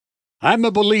I'm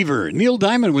a believer. Neil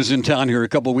Diamond was in town here a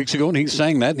couple of weeks ago, and he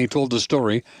sang that, and he told the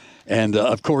story. And,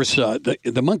 of course, the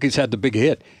Monkees had the big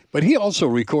hit, but he also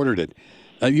recorded it.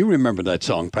 You remember that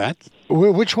song, Pat?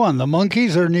 Which one, the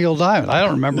Monkees or Neil Diamond? I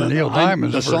don't remember Neil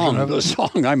Diamond's the version of it. The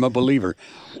song, I'm a Believer.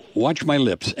 Watch my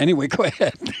lips. Anyway, go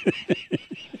ahead.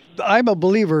 I'm a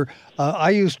Believer.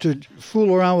 I used to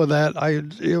fool around with that. I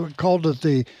called it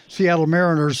the Seattle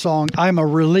Mariners song, I'm a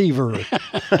Reliever.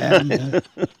 And,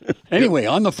 anyway,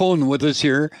 on the phone with us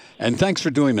here, and thanks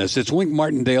for doing this. It's Wink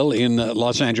Martindale in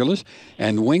Los Angeles.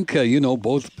 And Wink, you know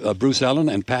both Bruce Allen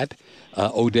and Pat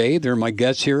O'Day. They're my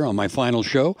guests here on my final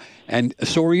show. And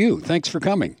so are you. Thanks for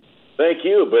coming. Thank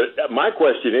you, but my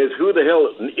question is, who the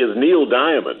hell is Neil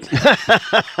Diamond?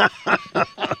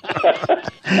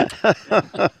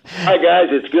 Hi, guys.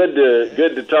 It's good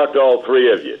to talk to all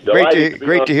three of you.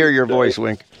 Great to hear your voice,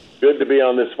 Wink. Good to be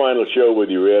on this final show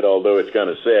with you, Red, although it's kind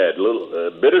of sad.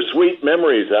 Little bittersweet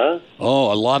memories, huh?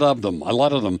 Oh, a lot of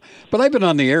them. But I've been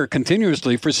on the air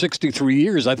continuously for 63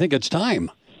 years. I think it's time.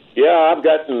 Yeah, I've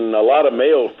gotten a lot of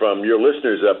mail from your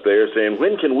listeners up there saying,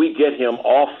 when can we get him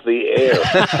off the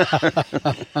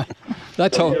air?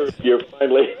 That's all. You're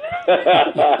finally...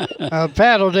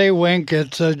 Pat O'Day, Wink,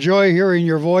 it's a joy hearing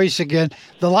your voice again.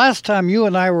 The last time you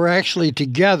and I were actually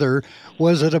together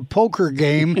was at a poker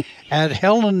game at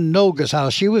Helen Noga's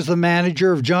house. She was the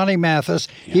manager of Johnny Mathis.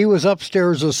 Yeah. He was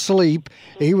upstairs asleep.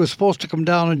 He was supposed to come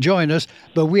down and join us,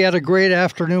 but we had a great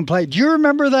afternoon play. Do you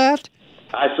remember that?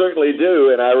 I certainly do,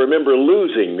 and I remember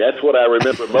losing. That's what I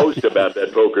remember most about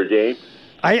that poker game.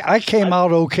 I came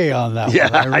out okay on that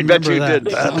one. I bet you that.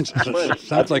 did.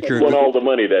 Sounds like you won all the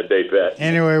money that day, Pat.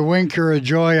 Anyway, Wink, you're a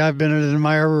joy. I've been an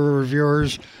admirer of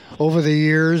yours over the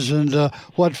years, and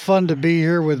what fun to be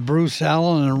here with Bruce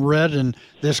Allen and Red and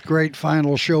this great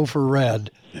final show for Red.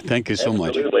 Thank you so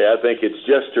much. Absolutely. I think it's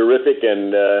just terrific,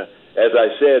 and as I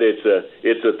said,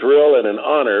 it's a thrill and an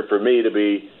honor for me to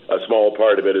be a small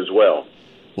part of it as well.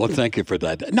 Well, thank you for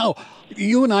that. Now,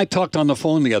 you and I talked on the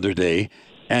phone the other day,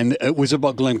 and it was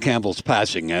about Glen Campbell's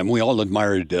passing, and we all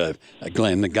admired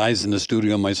Glen, the guys in the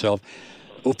studio, myself.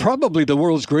 Well, probably the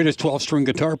world's greatest 12-string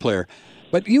guitar player.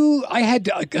 But I had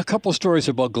a couple stories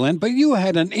about Glen, but you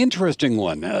had an interesting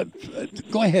one.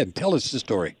 Go ahead, tell us the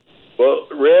story. Well,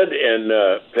 Red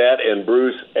and Pat and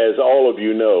Bruce, as all of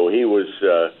you know,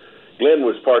 Glen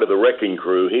was part of the Wrecking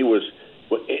Crew. He was,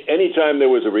 anytime there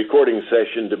was a recording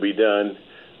session to be done,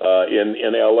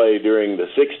 in L.A. during the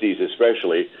 60s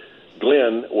especially,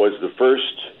 Glen was the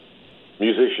first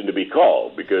musician to be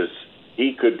called because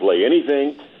he could play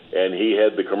anything, and he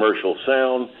had the commercial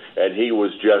sound, and he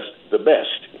was just the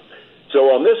best. So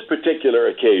on this particular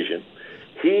occasion,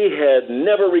 he had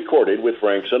never recorded with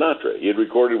Frank Sinatra. He had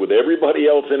recorded with everybody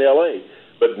else in L.A.,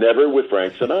 but never with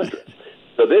Frank Sinatra.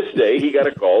 So this day, he got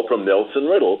a call from Nelson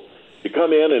Riddle to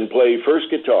come in and play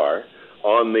first guitar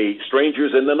on the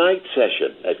Strangers in the Night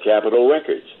session at Capitol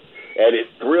Records. And it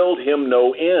thrilled him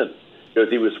no end because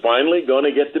he was finally going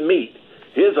to get to meet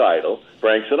his idol,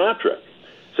 Frank Sinatra.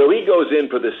 So he goes in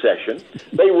for the session.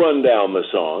 They run down the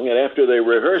song, and after they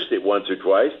rehearsed it once or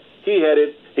twice, he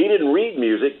didn't read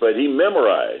music, but he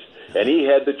memorized, and he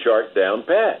had the chart down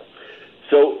pat.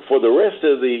 So for the rest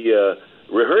of the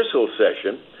rehearsal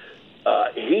session,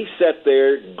 he sat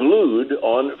there glued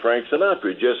on Frank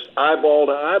Sinatra, just eyeball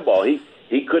to eyeball.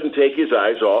 He couldn't take his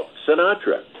eyes off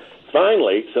Sinatra.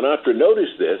 Finally, Sinatra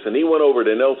noticed this, and he went over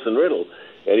to Nelson Riddle,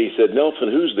 and he said, "Nelson,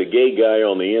 who's the gay guy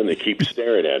on the end that keeps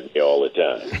staring at me all the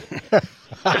time?"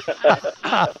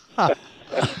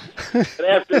 And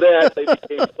after that, they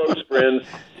became close friends,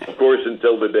 of course,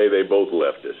 until the day they both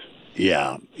left us.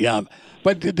 Yeah.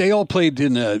 But they all played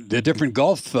in the different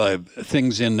golf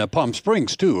things in Palm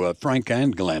Springs, too, Frank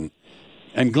and Glen.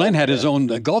 And Glen had his own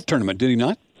golf tournament, did he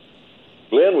not?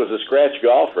 Glen was a scratch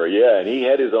golfer, yeah, and he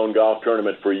had his own golf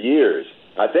tournament for years.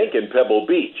 I think in Pebble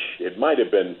Beach. It might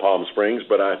have been Palm Springs,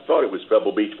 but I thought it was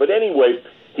Pebble Beach. But anyway,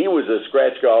 he was a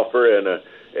scratch golfer, and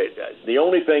the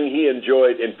only thing he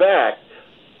enjoyed, in fact,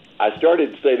 I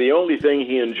started to say the only thing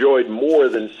he enjoyed more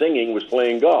than singing was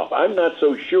playing golf. I'm not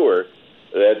so sure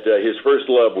that his first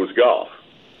love was golf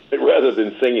rather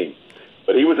than singing.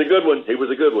 But he was a good one.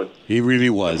 He really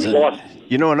was.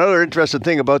 You know, another interesting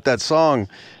thing about that song,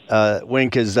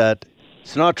 Wink, is that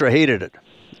Sinatra hated it,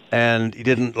 and he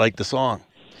didn't like the song.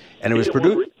 And it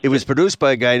was produced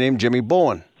by a guy named Jimmy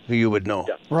Bowen, who you would know.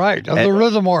 Yeah. Right, of the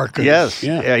Rhythm Orchestra. Yes,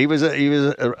 yeah, he was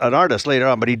an artist later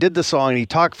on, but he did the song, and he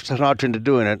talked Sinatra into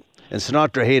doing it, and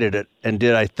Sinatra hated it, and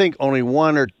did, I think, only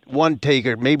one take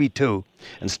or maybe two,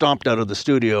 and stomped out of the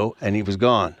studio, and he was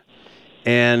gone.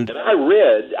 And I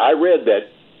read that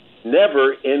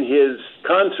never in his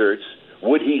concerts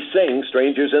would he sing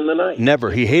Strangers in the Night?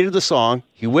 Never. He hated the song.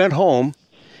 He went home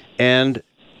and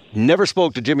never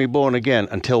spoke to Jimmy Bowen again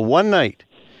until one night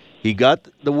he got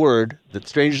the word that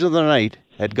Strangers in the Night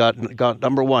had got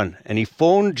number one. And he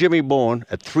phoned Jimmy Bowen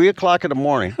at 3 o'clock in the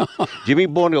morning. Jimmy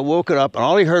Bowen got woken up, and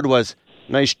all he heard was,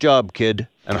 "Nice job, kid,"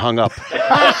 and hung up.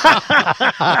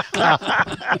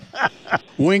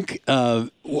 Wink,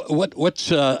 what's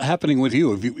happening with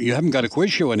you? You haven't got a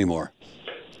quiz show anymore.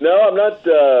 No, I'm not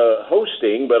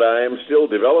hosting, but I am still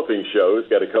developing shows.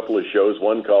 Got a couple of shows.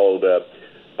 One called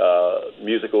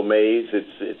Musical Maze.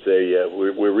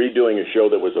 We're redoing a show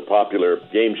that was a popular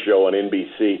game show on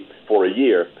NBC for a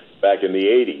year back in the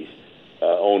 80s,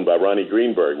 owned by Ronnie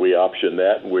Greenberg. We optioned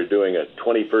that, and we're doing a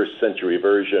 21st century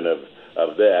version of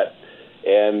that.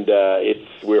 And it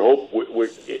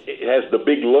has the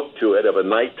big look to it of a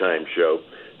nighttime show.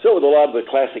 So with a lot of the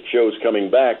classic shows coming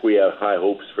back, we have high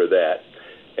hopes for that.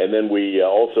 And then we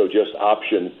also just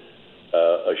optioned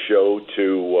a show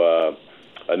to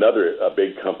another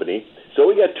big company. So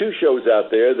we got two shows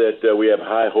out there that we have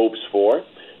high hopes for.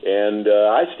 And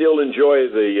I still enjoy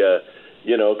the,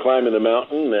 climbing the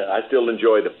mountain. I still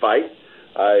enjoy the fight.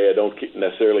 I don't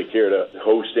necessarily care to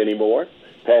host anymore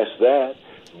past that.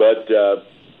 But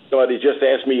somebody just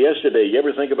asked me yesterday, you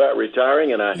ever think about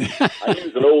retiring? And I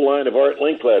used an old line of Art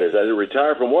Linkletter's. I said,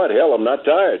 retire from what? Hell, I'm not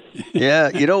tired. Yeah,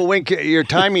 Wink, your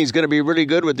timing is going to be really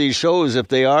good with these shows if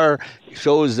they are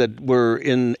shows that were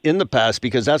in the past,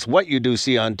 because that's what you do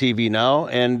see on TV now.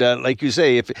 And like you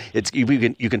say, if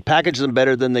you can package them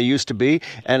better than they used to be.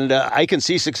 And I can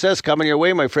see success coming your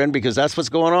way, my friend, because that's what's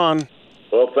going on.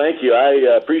 Well, thank you.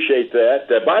 I appreciate that.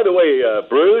 By the way,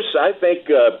 Bruce, I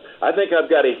think I've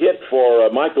got a hit for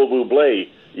Michael Bublé.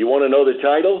 You want to know the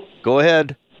title? Go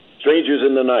ahead. Strangers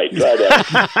in the Night. Try that.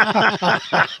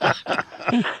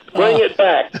 Bring it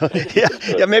back.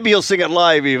 Yeah, maybe you'll sing it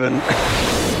live even.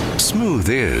 Smooth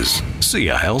is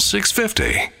CIL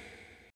 650.